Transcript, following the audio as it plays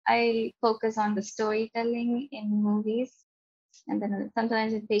I focus on the storytelling in movies. And then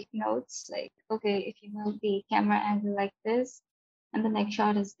sometimes I take notes like, okay, if you move the camera angle like this, and the next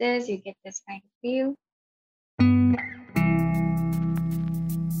shot is this, you get this kind of feel.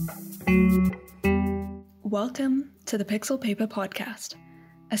 Welcome to the Pixel Paper Podcast,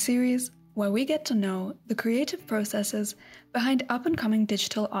 a series where we get to know the creative processes behind up-and-coming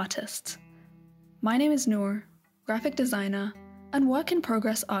digital artists. My name is Noor, graphic designer and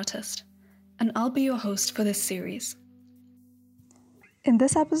work-in-progress artist, and I'll be your host for this series. In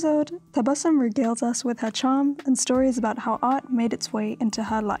this episode, Tabassum regales us with her charm and stories about how art made its way into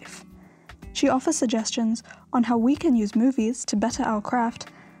her life. She offers suggestions on how we can use movies to better our craft,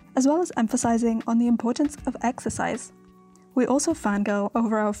 as well as emphasizing on the importance of exercise. We also fangirl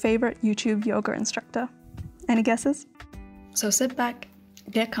over our favorite YouTube yoga instructor. Any guesses? So sit back,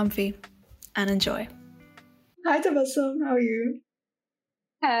 get comfy, and enjoy. Hi Tabassum, how are you?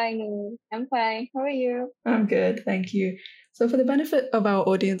 Hi, Noor. I'm fine. How are you? I'm good, thank you. So for the benefit of our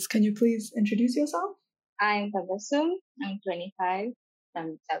audience, can you please introduce yourself? I'm Tabassum. I'm 25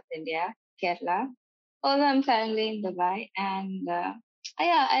 from South India, Kerala. Although I'm currently in Dubai, and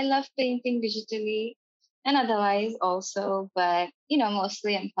I love painting digitally and otherwise also, but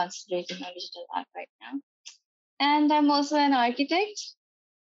mostly I'm concentrating on digital art right now. And I'm also an architect.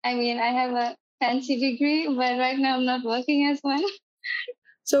 I mean, I have a fancy degree, but right now I'm not working as one.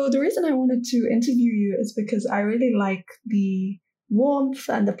 So the reason I wanted to interview you is because I really like the warmth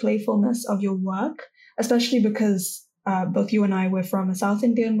and the playfulness of your work, especially because both you and I were from a South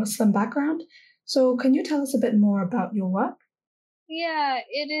Indian Muslim background. So can you tell us a bit more about your work? Yeah,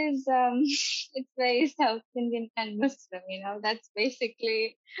 it is. It's very South Indian and Muslim. That's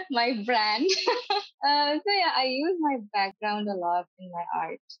basically my brand. I use my background a lot in my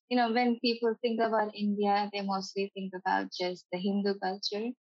art. When people think about India, they mostly think about just the Hindu culture,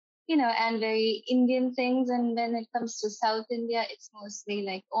 and very Indian things. And when it comes to South India, it's mostly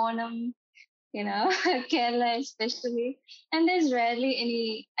like Onam, Kerala especially. And there's rarely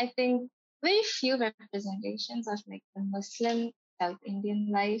any, I think, very few representations of like the Muslim South Indian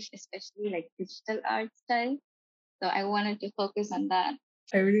life, especially like digital art style. So I wanted to focus on that.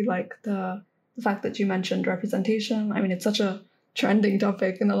 I really like the fact that you mentioned representation. I mean, it's such a trending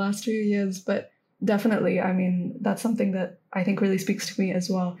topic in the last few years, but definitely, I mean, that's something that I think really speaks to me as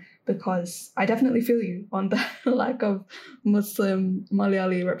well, because I definitely feel you on the lack of Muslim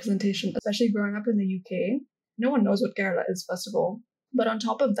Malayali representation, especially growing up in the UK. No one knows what Kerala is, first of all. But on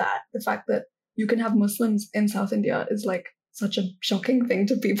top of that, the fact that you can have Muslims in South India is like such a shocking thing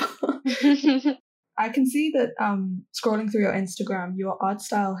to people. I can see that scrolling through your Instagram, your art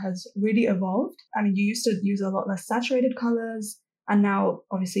style has really evolved. I mean, you used to use a lot less saturated colors, and now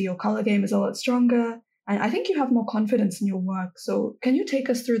obviously your color game is a lot stronger. And I think you have more confidence in your work. So can you take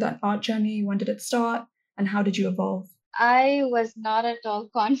us through that art journey? When did it start, and how did you evolve? I was not at all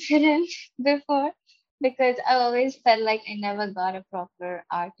confident before because I always felt like I never got a proper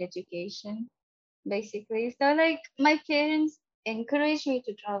art education, basically. So, like, my parents encouraged me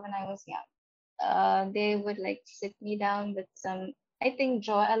to draw when I was young. They would like sit me down with some, I think,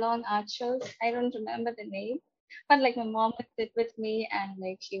 draw along art shows. I don't remember the name, but like my mom would sit with me and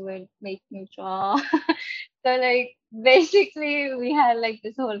like she would make me draw. So like basically we had like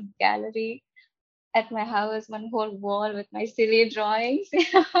this whole gallery at my house, one whole wall with my silly drawings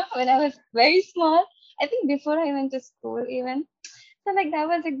when I was very small. I think before I went to school even. So like that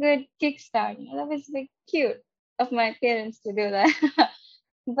was a good kickstart. That was like cute of my parents to do that.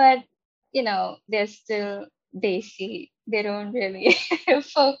 But they're still desi. They don't really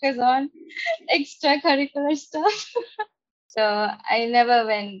focus on extracurricular stuff. So I never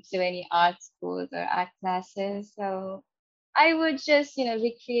went to any art schools or art classes. So I would just,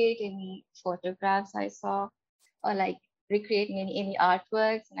 recreate any photographs I saw or like recreating any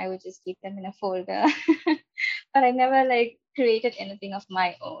artworks, and I would just keep them in a folder. But I never like created anything of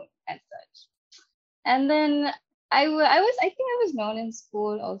my own as such. And then I think I was known in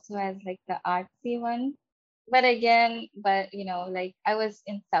school also as like the artsy one. But again, like I was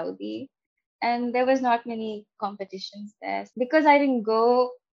in Saudi and there was not many competitions there because I didn't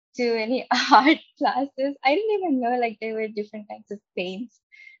go to any art classes. I didn't even know like there were different kinds of paints,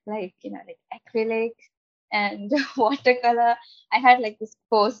 like like acrylic and watercolor. I had like this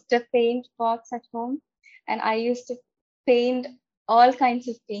poster paint box at home, and I used to paint all kinds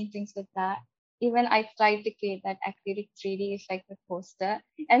of paintings with that. Even I tried to create that acrylic 3D effect with poster,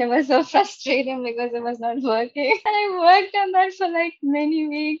 and it was so frustrating because it was not working. And I worked on that for like many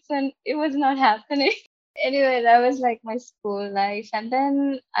weeks, and it was not happening. Anyway, that was like my school life, and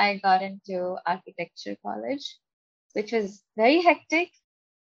then I got into architecture college, which was very hectic.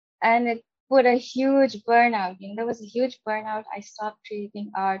 and it put a huge burnout. There was a huge burnout. I stopped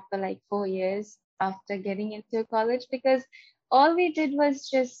creating art for like 4 years after getting into college because all we did was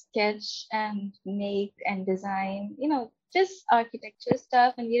just sketch and make and design, just architecture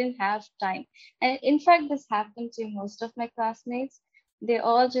stuff, and we didn't have time. And in fact, this happened to most of my classmates. They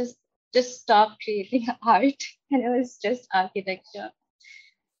all just stopped creating art, and it was just architecture.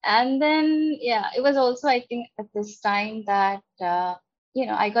 And then yeah, it was also, I think, at this time that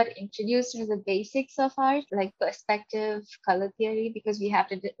I got introduced to the basics of art, like perspective, color theory, because we have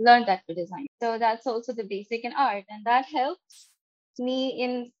to learn that for design. So that's also the basic in art, and that helps me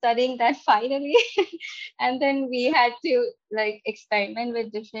in studying that finally. And then we had to like experiment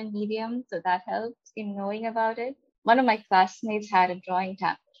with different mediums, so that helps in knowing about it. One of my classmates had a drawing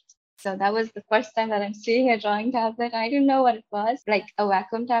tablet, so that was the first time that I'm seeing a drawing tablet. I didn't know what it was, like a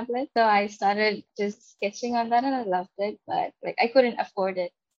vacuum tablet. So I started just sketching on that and I loved it, but like I couldn't afford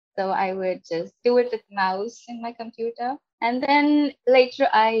it. So I would just do it with mouse in my computer. And then later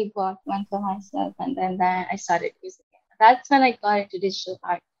I bought one for myself, and then I started using it. That's when I got into digital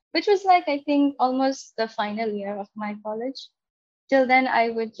art, which was like I think almost the final year of my college. Till then I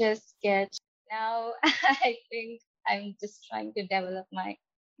would just sketch. Now I think I'm just trying to develop my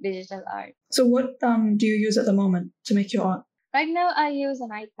digital art. So, what do you use at the moment to make your art? Right now I use an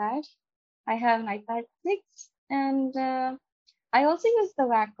iPad. I have an iPad 6, and I also use the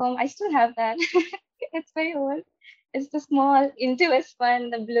Wacom. I still have that. It's very old. It's the small Intuos one,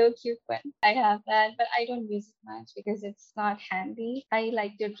 the blue cute one. I have that, but I don't use it much because it's not handy. I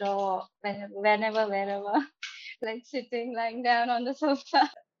like to draw whenever, wherever, like sitting, lying down on the sofa.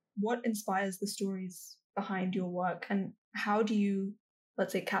 What inspires the stories behind your work, and how do you,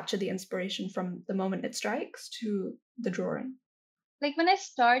 let's say, capture the inspiration from the moment it strikes to the drawing? Like when I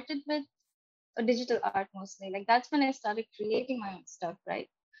started with digital art mostly, like that's when I started creating my own stuff, right?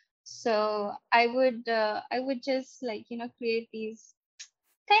 So I would just like create these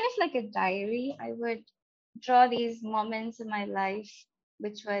kind of like a diary. I would draw these moments in my life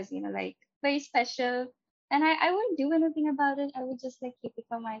which was like very special, and I wouldn't do anything about it. I would just like keep it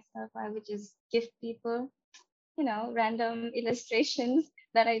for myself. I would just give people random illustrations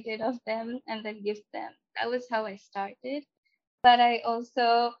that I did of them and then give them. That was how I started. But I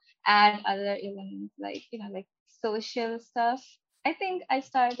also add other elements like like social stuff. I think I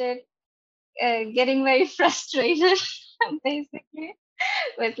started getting very frustrated basically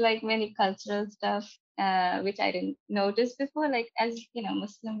with like many cultural stuff, which I didn't notice before. Like as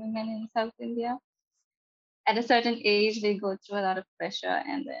Muslim women in South India, at a certain age they go through a lot of pressure,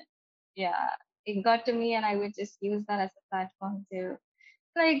 and then yeah, it got to me, and I would just use that as a platform to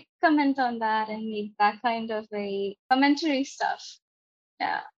like comment on that and make that kind of a commentary stuff.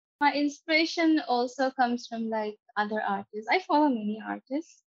 Yeah. My inspiration also comes from like other artists. I follow many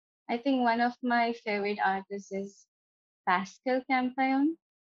artists. I think one of my favorite artists is Pascal Campion.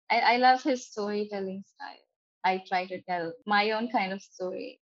 I love his storytelling style. I try to tell my own kind of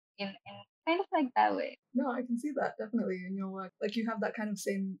story in kind of like that way. No, I can see that definitely in your work. Like you have that kind of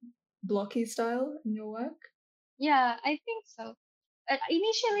same blocky style in your work. Yeah, I think so.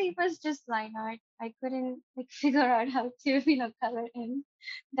 Initially, it was just line art. I couldn't like figure out how to color in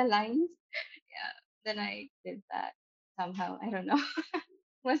the lines. Yeah, then I did that somehow. I don't know.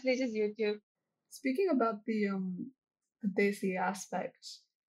 Mostly just YouTube. Speaking about the desi aspect,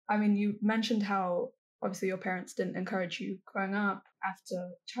 I mean, you mentioned how obviously your parents didn't encourage you growing up after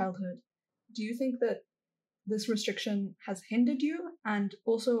childhood. Do you think that this restriction has hindered you, and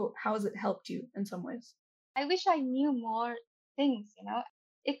also how has it helped you in some ways? I wish I knew more things.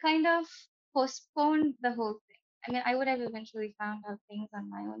 It kind of postponed the whole thing. I mean, I would have eventually found out things on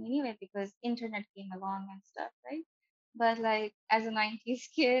my own anyway because internet came along and stuff, right? But like as a 90s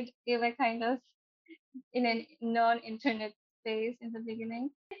kid, we were kind of in a non-internet space in the beginning.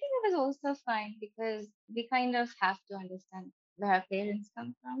 I think it was also fine because we kind of have to understand where our parents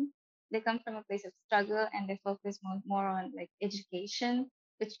come from. They come from a place of struggle and they focus more on like education,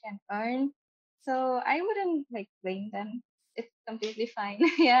 which can earn. So I wouldn't like blame them. It's completely fine.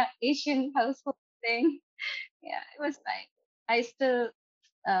 Yeah, Asian household thing. Yeah, it was fine. I still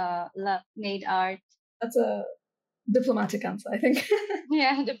love made art. That's a diplomatic answer, I think.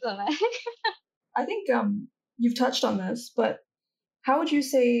 Yeah, diplomatic. I think you've touched on this, but how would you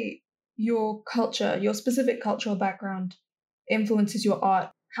say your culture, your specific cultural background, influences your art?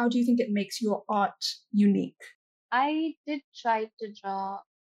 How do you think it makes your art unique? I did try to draw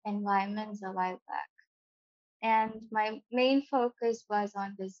environments a while back, and my main focus was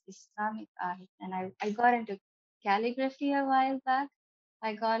on this Islamic art. And I got into calligraphy a while back.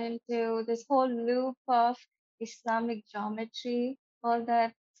 I got into this whole loop of Islamic geometry, all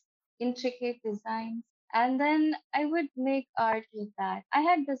that. intricate designs. And then I would make art with that. I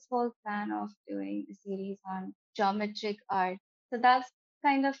had this whole plan of doing a series on geometric art. So that's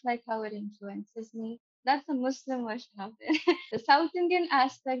kind of like how it influences me. That's a Muslim version of it. The South Indian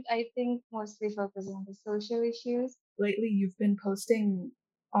aspect, I think, mostly focuses on the social issues. Lately, you've been posting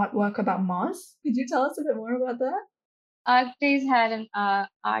artwork about Mars. Could you tell us a bit more about that? Art Days had an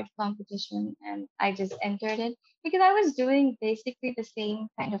art competition, and I just entered it because I was doing basically the same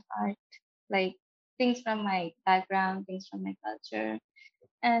kind of art, like things from my background, things from my culture,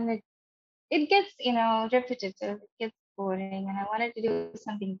 and it gets repetitive, it gets boring, and I wanted to do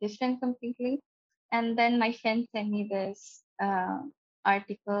something different completely. And then my friend sent me this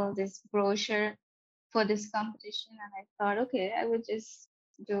article, this brochure for this competition, and I thought, okay, I would just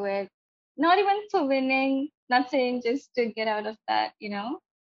do it. Not even for winning, not saying just to get out of that,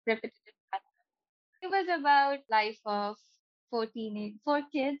 repetitive pattern. It was about life of four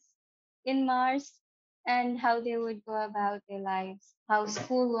kids in Mars and how they would go about their lives, how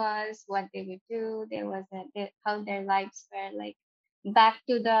school was, what they would do. There was how their lives were like back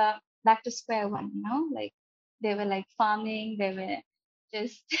to the back to square one, like they were like farming, they were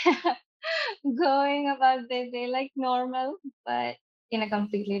just going about their day like normal, but in a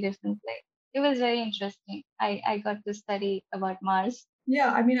completely different place. It was very interesting. I got to study about Mars.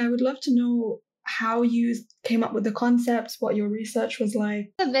 Yeah, I mean, I would love to know how you came up with the concepts, what your research was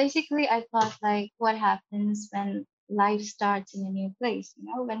like. So basically, I thought like what happens when life starts in a new place,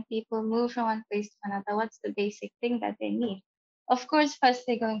 when people move from one place to another, what's the basic thing that they need? Of course, first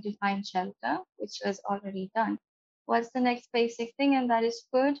they're going to find shelter, which was already done. What's the next basic thing? And that is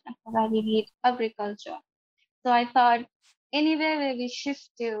food. And for that, we need agriculture. So I thought anywhere where we shift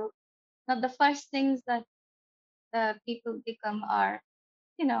to, now the first things that people become are,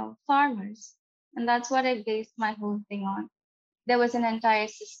 farmers. And that's what I based my whole thing on. There was an entire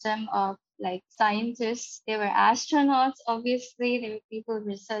system of like scientists. There were astronauts, obviously. There were people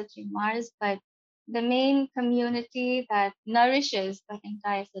researching Mars, but the main community that nourishes the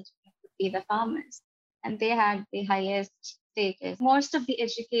entire system would be the farmers. And they had the highest status. Most of the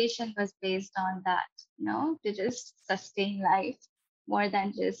education was based on that, to just sustain life more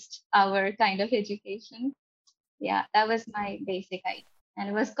than just our kind of education. Yeah, that was my basic idea. And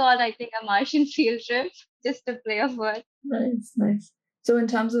it was called, I think, a Martian field trip, just a play of words. Nice, nice. So, in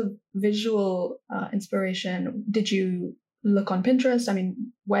terms of visual inspiration, did you look on Pinterest? I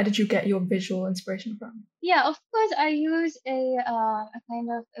mean, where did you get your visual inspiration from? Yeah, of course, I use a kind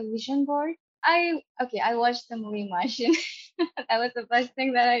of a vision board. I watched the movie Martian. That was the first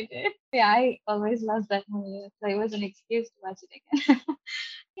thing that I did. Yeah, I always loved that movie, so it was an excuse to watch it again.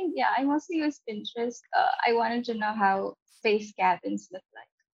 I think, yeah, I mostly use Pinterest. I wanted to know how space cabins look like.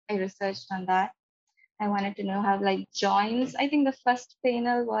 I researched on that. I wanted to know how like joints. I think the first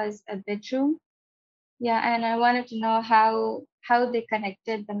panel was a bedroom. Yeah, and I wanted to know how they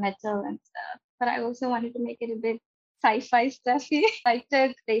connected the metal and stuff. But I also wanted to make it a bit sci-fi stuffy. I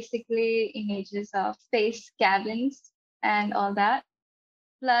took basically images of space cabins and all that,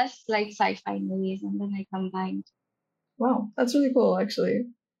 plus like sci-fi movies, and then I combined. Wow, that's really cool, actually.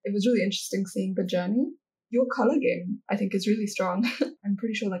 It was really interesting seeing the journey. Your color game, I think, is really strong. I'm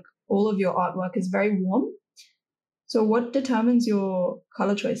pretty sure like all of your artwork is very warm. So, what determines your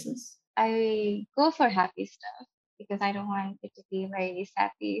color choices? I go for happy stuff because I don't want it to be very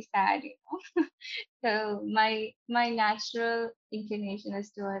sappy, sad. So my natural inclination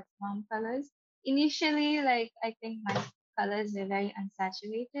is towards warm colors. Initially, like I think my colors are very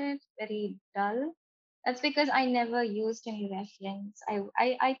unsaturated, very dull. That's because I never used any reference.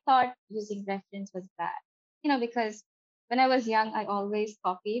 I thought using reference was bad. Because when I was young, I always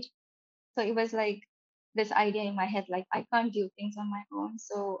copied. So it was like this idea in my head, like I can't do things on my own.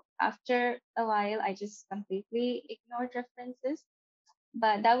 So after a while, I just completely ignored references,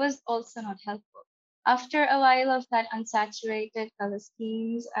 but that was also not helpful. After a while of that unsaturated color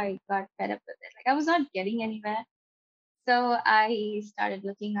schemes, I got fed up with it. Like I was not getting anywhere. So I started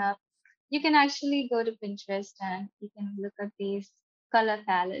looking up. You can actually go to Pinterest and you can look at these color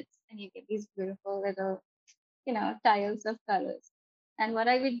palettes and you get these beautiful little, tiles of colors. And what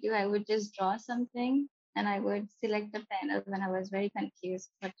I would do, I would just draw something and I would select a panel when I was very confused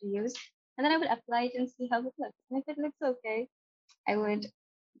what to use. And then I would apply it and see how it looks. And if it looks okay, I would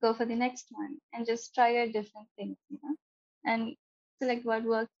go for the next one and just try a different thing, and select what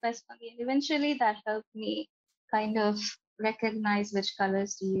works best for me. And eventually that helped me kind of recognize which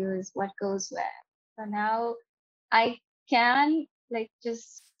colors to use, what goes where. So now I can like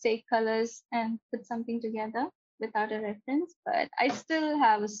just take colors and put something together without a reference, but I still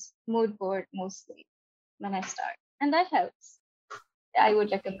have a mood board mostly when I start, and that helps. I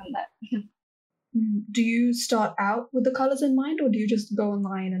would recommend that. Do you start out with the colors in mind, or do you just go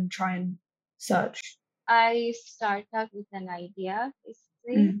online and try and search? I start out with an idea,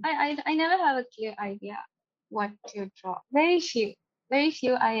 basically. Mm. I never have a clear idea what to draw. Very few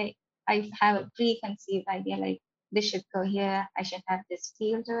I have a preconceived idea like this should go here, I should have this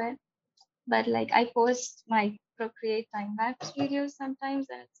feel to it. But like I post my Procreate time lapse videos sometimes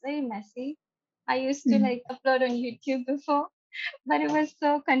and it's very messy. I used to Mm. like upload on YouTube before, but it was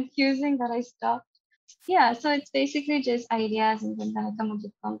so confusing that I stopped. Yeah, so it's basically just ideas and then I come up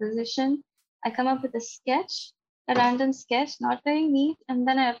with composition. I come up with a sketch, a random sketch, not very neat, and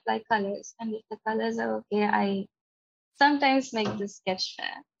then I apply colors. And if the colors are okay, I sometimes make the sketch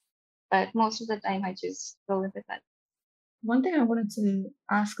fair, but most of the time I just go with the color. One thing I wanted to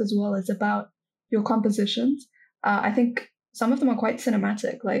ask as well is about your compositions. I think some of them are quite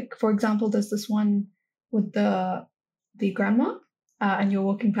cinematic. Like, for example, there's this one with the grandma, and you're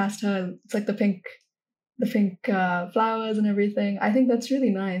walking past her. It's like the pink flowers and everything. I think that's really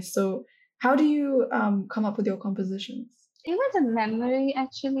nice. So, how do you come up with your compositions? It was a memory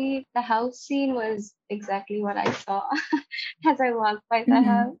actually. The house scene was exactly what I saw as I walked by the Mm-hmm.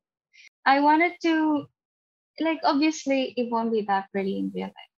 house. I wanted to like obviously it won't be that pretty in real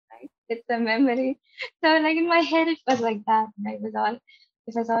life, right? It's a memory. So like in my head it was like that. And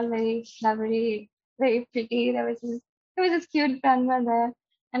it was all very flowery, very pretty. There was this cute grandma there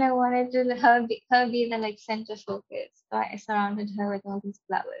and I wanted to her be the like center focus. So I surrounded her with all these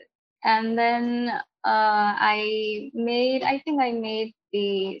flowers. And then I think I made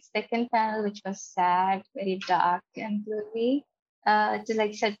the second panel which was sad, very dark and gloomy, to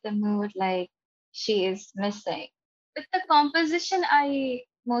like set the mood like she is missing. With the composition, I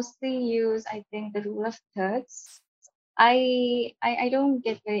mostly use, I think, the rule of thirds. I don't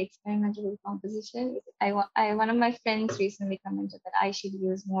get very experimental with composition. One of my friends recently commented that I should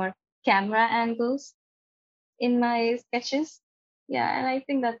use more camera angles in my sketches. Yeah, and I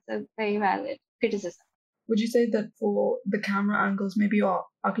think that's a very valid criticism. Would you say that for the camera angles, maybe your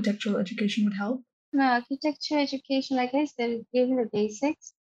architectural education would help? No, architecture education, like I said, it gave me the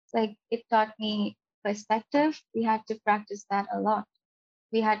basics. Like it taught me perspective. We had to practice that a lot.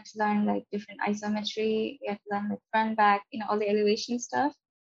 We had to learn like different isometry. We had to learn like front, back, all the elevation stuff.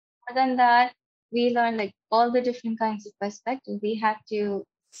 Other than that, we learned like all the different kinds of perspective. We had to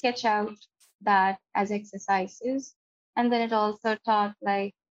sketch out that as exercises. And then it also taught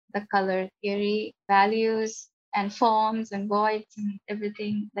like the color theory, values and forms and voids and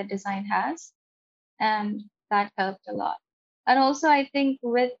everything that design has. And that helped a lot. And also I think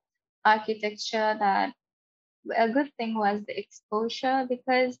with architecture that a good thing was the exposure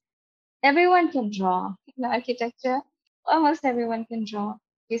because everyone can draw in architecture. Almost everyone can draw.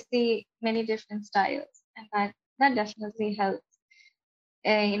 You see many different styles, and that definitely helps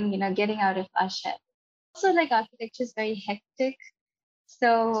in getting out of our shell. Also, like architecture is very hectic,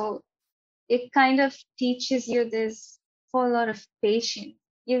 so it kind of teaches you this whole lot of patience.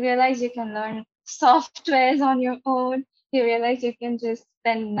 You realize you can learn softwares on your own. You realize you can just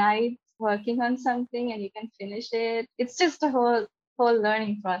spend nights working on something and you can finish it. It's just a whole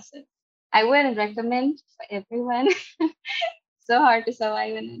learning process. I wouldn't recommend for everyone. So hard to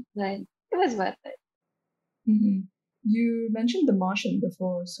survive in it, but it was worth it. Hmm. You mentioned The Martian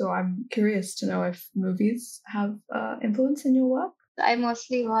before, so I'm curious to know if movies have influence in your work. So I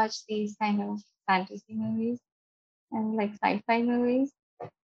mostly watch these kind of fantasy movies and like sci-fi movies.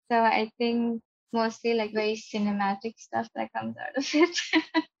 So I think mostly like very cinematic stuff that comes out of it,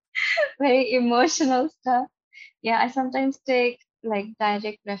 very emotional stuff. Yeah, I sometimes take like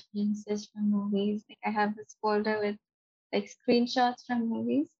direct references from movies. Like I have this folder with like screenshots from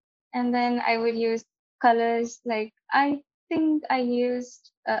movies, and then I would use colors. Like I think I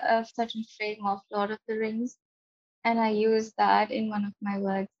used a certain frame of Lord of the Rings and I used that in one of my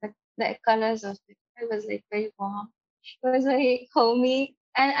works. The colors of it was like very warm. It was very homey,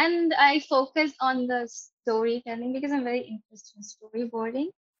 and I focus on the storytelling because I'm very interested in storyboarding.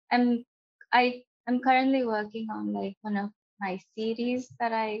 I'm I'm currently working on like one of my series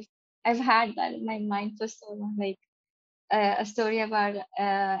that I've had that in my mind for so long, like a story about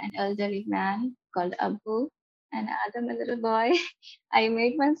an elderly man called Abu and Adam, a little boy. I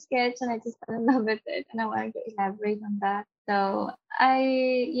made one sketch and I just fell in love with it, and I wanted to elaborate on that. So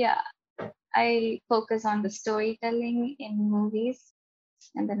yeah, I focus on the storytelling in movies,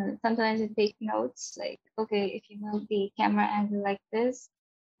 and then sometimes I take notes like, okay, if you move the camera angle like this,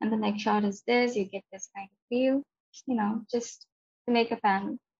 and the next shot is this, you get this kind of feel, just to make a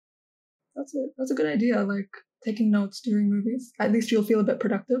panel. That's a good idea. Like taking notes during movies. At least you'll feel a bit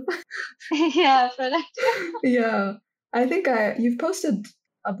productive. Yeah, so that Yeah. I think you've posted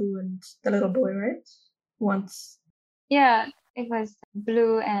Abu and the little boy, right? Once. Yeah, it was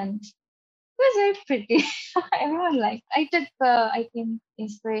blue and it was very pretty. Everyone liked. I took, I think,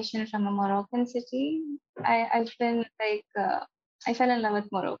 inspiration from a Moroccan city. I've been like, I fell in love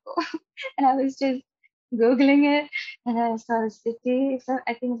with Morocco, and I was just googling it, and I saw the city. So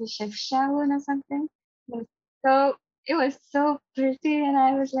I think it was Chefchaouen or something. It was so it was so pretty, and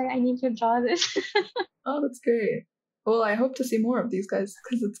I was like, I need to draw this. Oh, that's great. Well, I hope to see more of these guys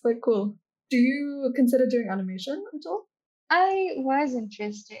because it's quite cool. Do you consider doing animation at all? I was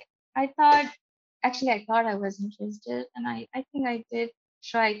interested. I thought I was interested, and I think I did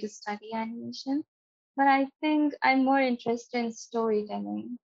try to study animation, but I think I'm more interested in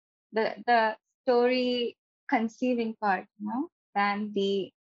storytelling, the story conceiving part, than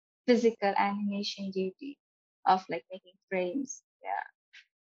the physical animation duty of like making frames. Yeah.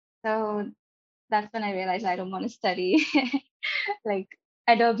 So that's when I realized I don't want to study like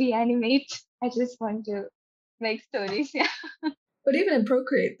Adobe Animate. I just want to make stories. Yeah. But even in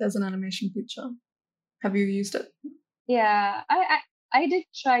Procreate, there's an animation feature. Have you used it? Yeah. I did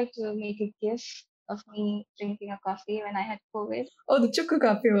try to make a GIF of me drinking a coffee when I had COVID. Oh, the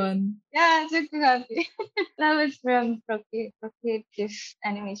Chukukapi one. Yeah, it's a coffee. That was from Procreate GIF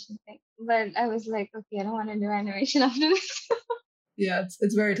animation thing. But I was like, okay, I don't want to do animation after this. Yeah,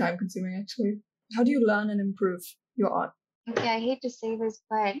 it's very time consuming actually. How do you learn and improve your art? Okay, I hate to say this,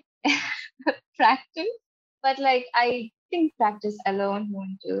 but practice. But like, I think practice alone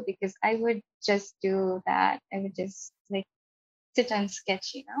won't do because I would just do that. I would just like sit and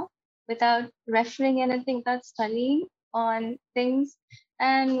sketch, without referring anything, without studying on things.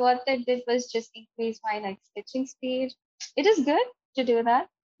 And what that did was just increase my like sketching speed. It is good to do that,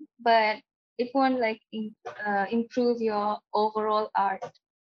 but it won't like improve your overall art.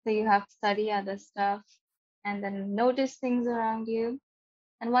 So you have to study other stuff and then notice things around you.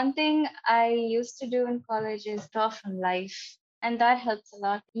 And one thing I used to do in college is draw from life. And that helps a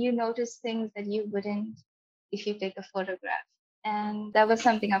lot. You notice things that you wouldn't if you take a photograph. And that was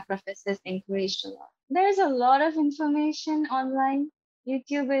something our professors encouraged a lot. There's a lot of information online.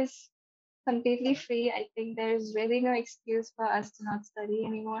 YouTube is completely free. I think there's really no excuse for us to not study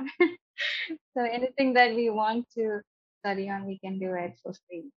anymore. So anything that we want to study on, we can do it for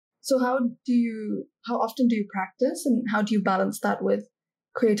free. So how often do you practice and how do you balance that with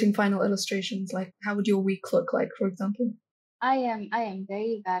creating final illustrations? Like how would your week look like, for example? I am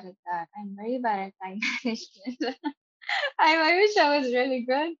very bad at that. I'm very bad at time management. I wish I was really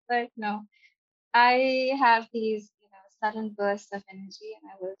good, but no. I have these, sudden bursts of energy,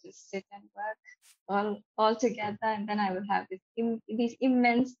 and I will just sit and work all together, and then I will have these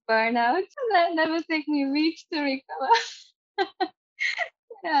immense burnouts that will take me weeks to recover.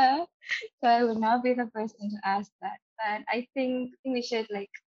 Yeah, so I would not be the person to ask that, but I think we should like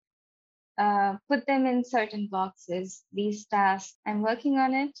put them in certain boxes. These tasks, I'm working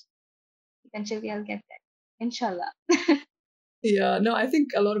on it. Eventually, I'll get there. Inshallah. Yeah, no, I think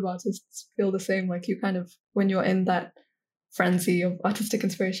a lot of artists feel the same. Like you kind of, when you're in that frenzy of artistic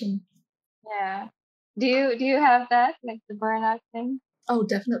inspiration. Yeah. Do you have that, like the burnout thing? Oh,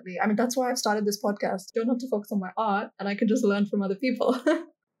 definitely. I mean, that's why I've started this podcast. I don't have to focus on my art and I can just learn from other people.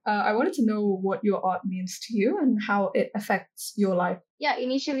 I wanted to know what your art means to you and how it affects your life. Yeah,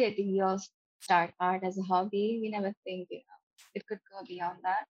 initially I think we all start art as a hobby. We never think, it could go beyond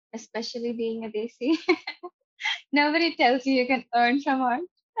that. Especially being a desi. Nobody tells you can earn from art.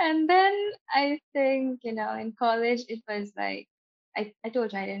 And then I think, in college it was like I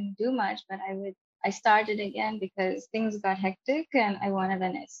told you I didn't do much, but I started again because things got hectic and I wanted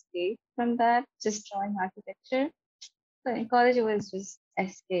an escape from that, just drawing architecture. So in college it was just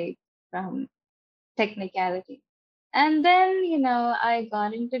escape from technicality. And then, I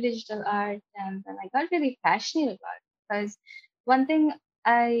got into digital art and then I got really passionate about it because one thing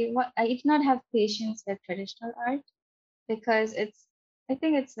I did not have patience with traditional art because I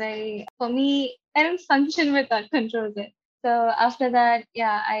think it's very, for me, I don't function without control it. So after that,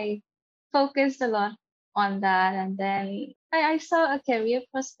 yeah, I focused a lot on that. And then I saw a career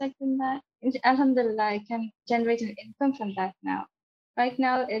prospect in that. And Alhamdulillah, I can generate an income from that now. Right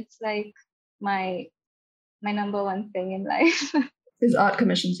now, it's like my my number one thing in life. Is art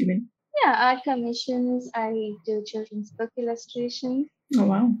commissions, you mean? Yeah, art commissions. I do children's book illustrations. Oh,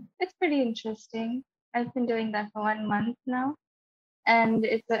 wow. It's pretty interesting. I've been doing that for 1 month now, and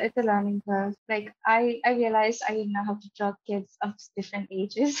it's a learning curve. Like I realized I didn't know how to draw kids of different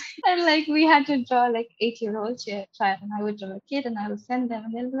ages, and like we had to draw like 8-year-old child, and I would draw a kid, and I would send them,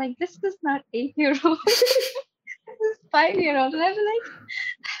 and they'll be like, "This is not 8-year-old. This is 5-year-old," and I'd be like,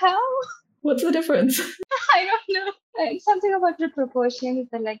 "How?" What's the difference? I don't know. It's something about the proportions,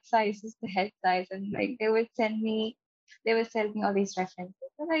 the leg sizes, the head size, and like they would send me all these references.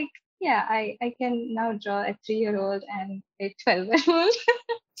 So, like, yeah, I can now draw a 3-year-old and a 12-year-old.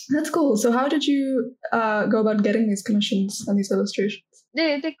 That's cool. So how did you go about getting these commissions and these illustrations?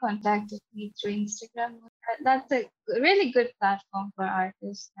 They contacted me through Instagram. That's a really good platform for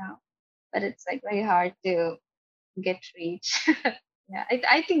artists now, but it's like very hard to get reach. Yeah,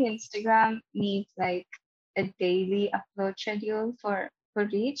 I think Instagram needs like a daily upload schedule for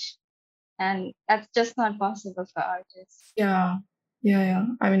reach, and that's just not possible for artists. Yeah. Yeah, yeah.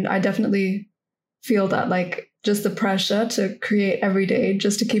 I mean, I definitely feel that like just the pressure to create every day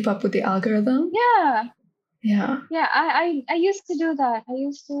just to keep up with the algorithm. Yeah, Yeah. yeah. I used to do that. I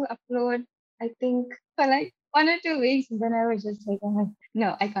used to upload, I think, for like 1 or 2 weeks, and then I was just like, oh,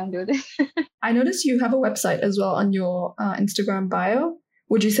 no, I can't do this. I noticed you have a website as well on your Instagram bio.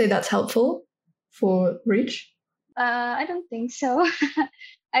 Would you say that's helpful for reach? I don't think so.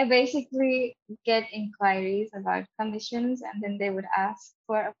 I basically get inquiries about commissions, and then they would ask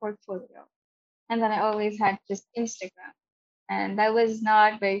for a portfolio. And then I always had just Instagram. And that was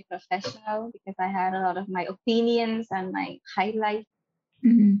not very professional because I had a lot of my opinions and my highlights.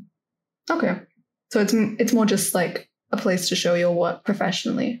 Mm-hmm. Okay. So it's more just like a place to show your work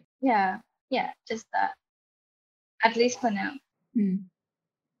professionally. Yeah, yeah, just that, at least for now. Mm.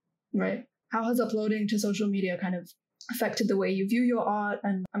 Right. How has uploading to social media kind of affected the way you view your art?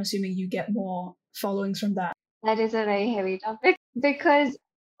 And I'm assuming you get more followings from that. That is a very heavy topic because,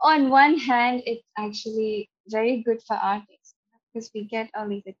 on one hand, it's actually very good for artists because we get all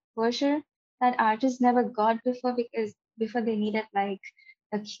these exposure that artists never got before because before they needed like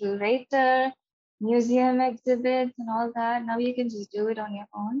a curator, museum exhibits, and all that. Now you can just do it on your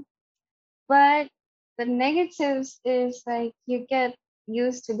own. But the negatives is like you get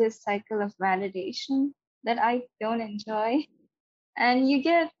used to this cycle of validation that I don't enjoy, and you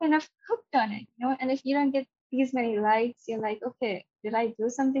get kind of hooked on it, you know. And if you don't get these many likes, you're like, okay, did I do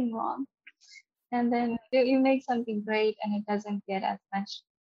something wrong? And then you make something great and it doesn't get as much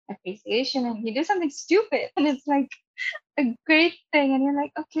appreciation, and you do something stupid and it's like a great thing, and you're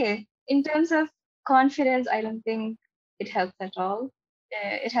like, okay, in terms of confidence, I don't think it helps at all.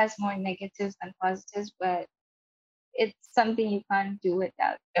 It has more negatives than positives, but it's something you can't do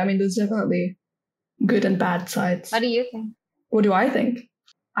without. I mean, there's definitely good and bad sides. What do you think? What do I think?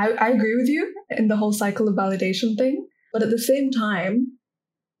 I agree with you in the whole cycle of validation thing. But at the same time,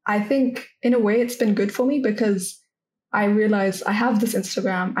 I think in a way it's been good for me because I realize I have this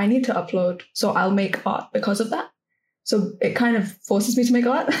Instagram, I need to upload, so I'll make art because of that. So it kind of forces me to make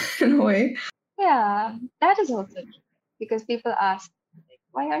art in a way. Yeah, that is also true because people ask, like,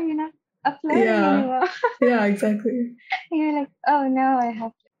 why are you not uploading Yeah. anymore? Yeah, exactly. And you're like, oh no, I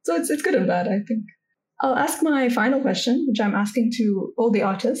have to. So it's good and bad, I think. I'll ask my final question, which I'm asking to all the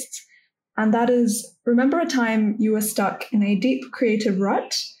artists. And that is, remember a time you were stuck in a deep creative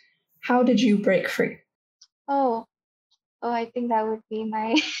rut? How did you break free? Oh, oh, I think that would be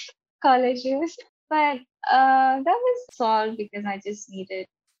my college years. But that was solved because I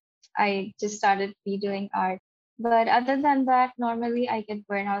just started redoing art. But other than that, normally I get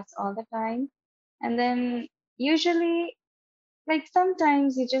burnouts all the time. And then usually, like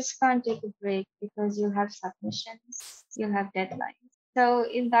sometimes you just can't take a break because you have submissions, you have deadlines. So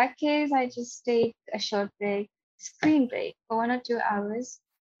in that case, I just take a short break, screen break for 1 or 2 hours.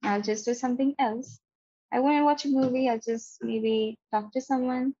 I'll just do something else. I want to watch a movie, I'll just maybe talk to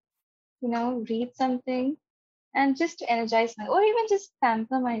someone, read something, and just to energize my, or even just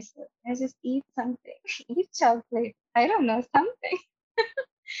pamper myself. I just eat something, eat chocolate. I don't know, something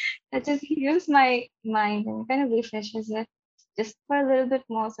that just heals my mind and kind of refreshes it just for a little bit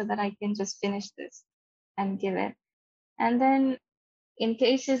more so that I can just finish this and give it. And then in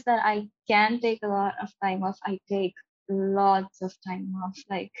cases that I can take a lot of time off, I take lots of time off.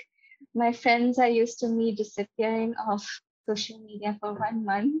 Like my friends are used to me disappearing off social media for 1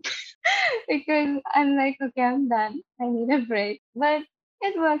 month because I'm like, okay, I'm done. I need a break. But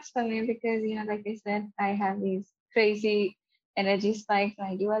it works for me because, like I said, I have these crazy energy spikes and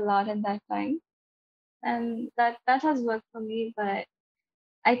I do a lot in that time. And that has worked for me. But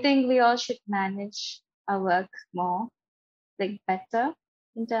I think we all should manage our work more, like better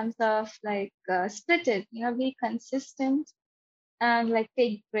in terms of like split it, be consistent and like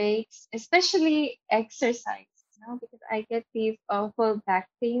take breaks, especially exercise, because I get these awful back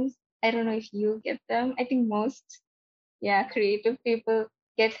pains. I don't know if you get them. I think most, yeah, creative people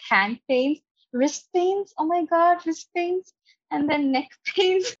get hand pains, wrist pains. Oh my God, wrist pains, and then neck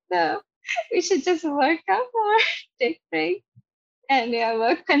pains. So we should just work out more, take breaks. and yeah,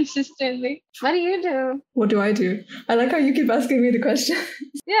 work consistently. What do you do? What do I do? I like how you keep asking me the question.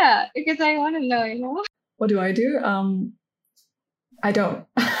 Yeah, because I want to know, What do I do? I don't.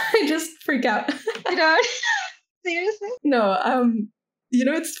 I just freak out. You don't? Seriously? No,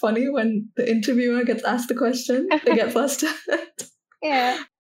 it's funny when the interviewer gets asked the question, they get flustered. Yeah.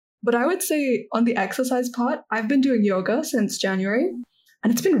 But I would say on the exercise part, I've been doing yoga since January,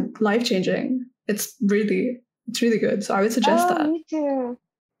 and it's been life-changing. It's really good. So I would suggest that. Me too.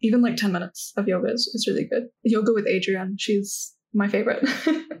 Even like 10 minutes of yoga is really good. Yoga with Adrienne, she's my favorite.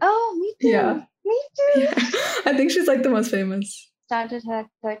 Oh, me too. Yeah. Me too. Yeah. I think she's like the most famous. Started her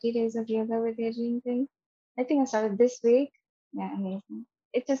 30 days of yoga with Adrienne thing. I think I started this week. Yeah, amazing.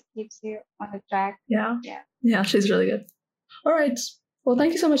 It just keeps you on the track. Yeah. Yeah. Yeah, she's really good. All right. Well,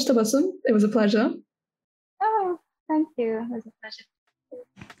 thank you so much, Tabassum. It was a pleasure. Oh, thank you. It was a pleasure.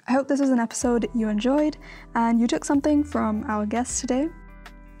 I hope this was an episode you enjoyed and you took something from our guests today.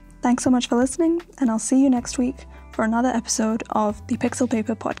 Thanks so much for listening, and I'll see you next week for another episode of the Pixel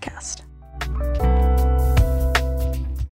Paper Podcast.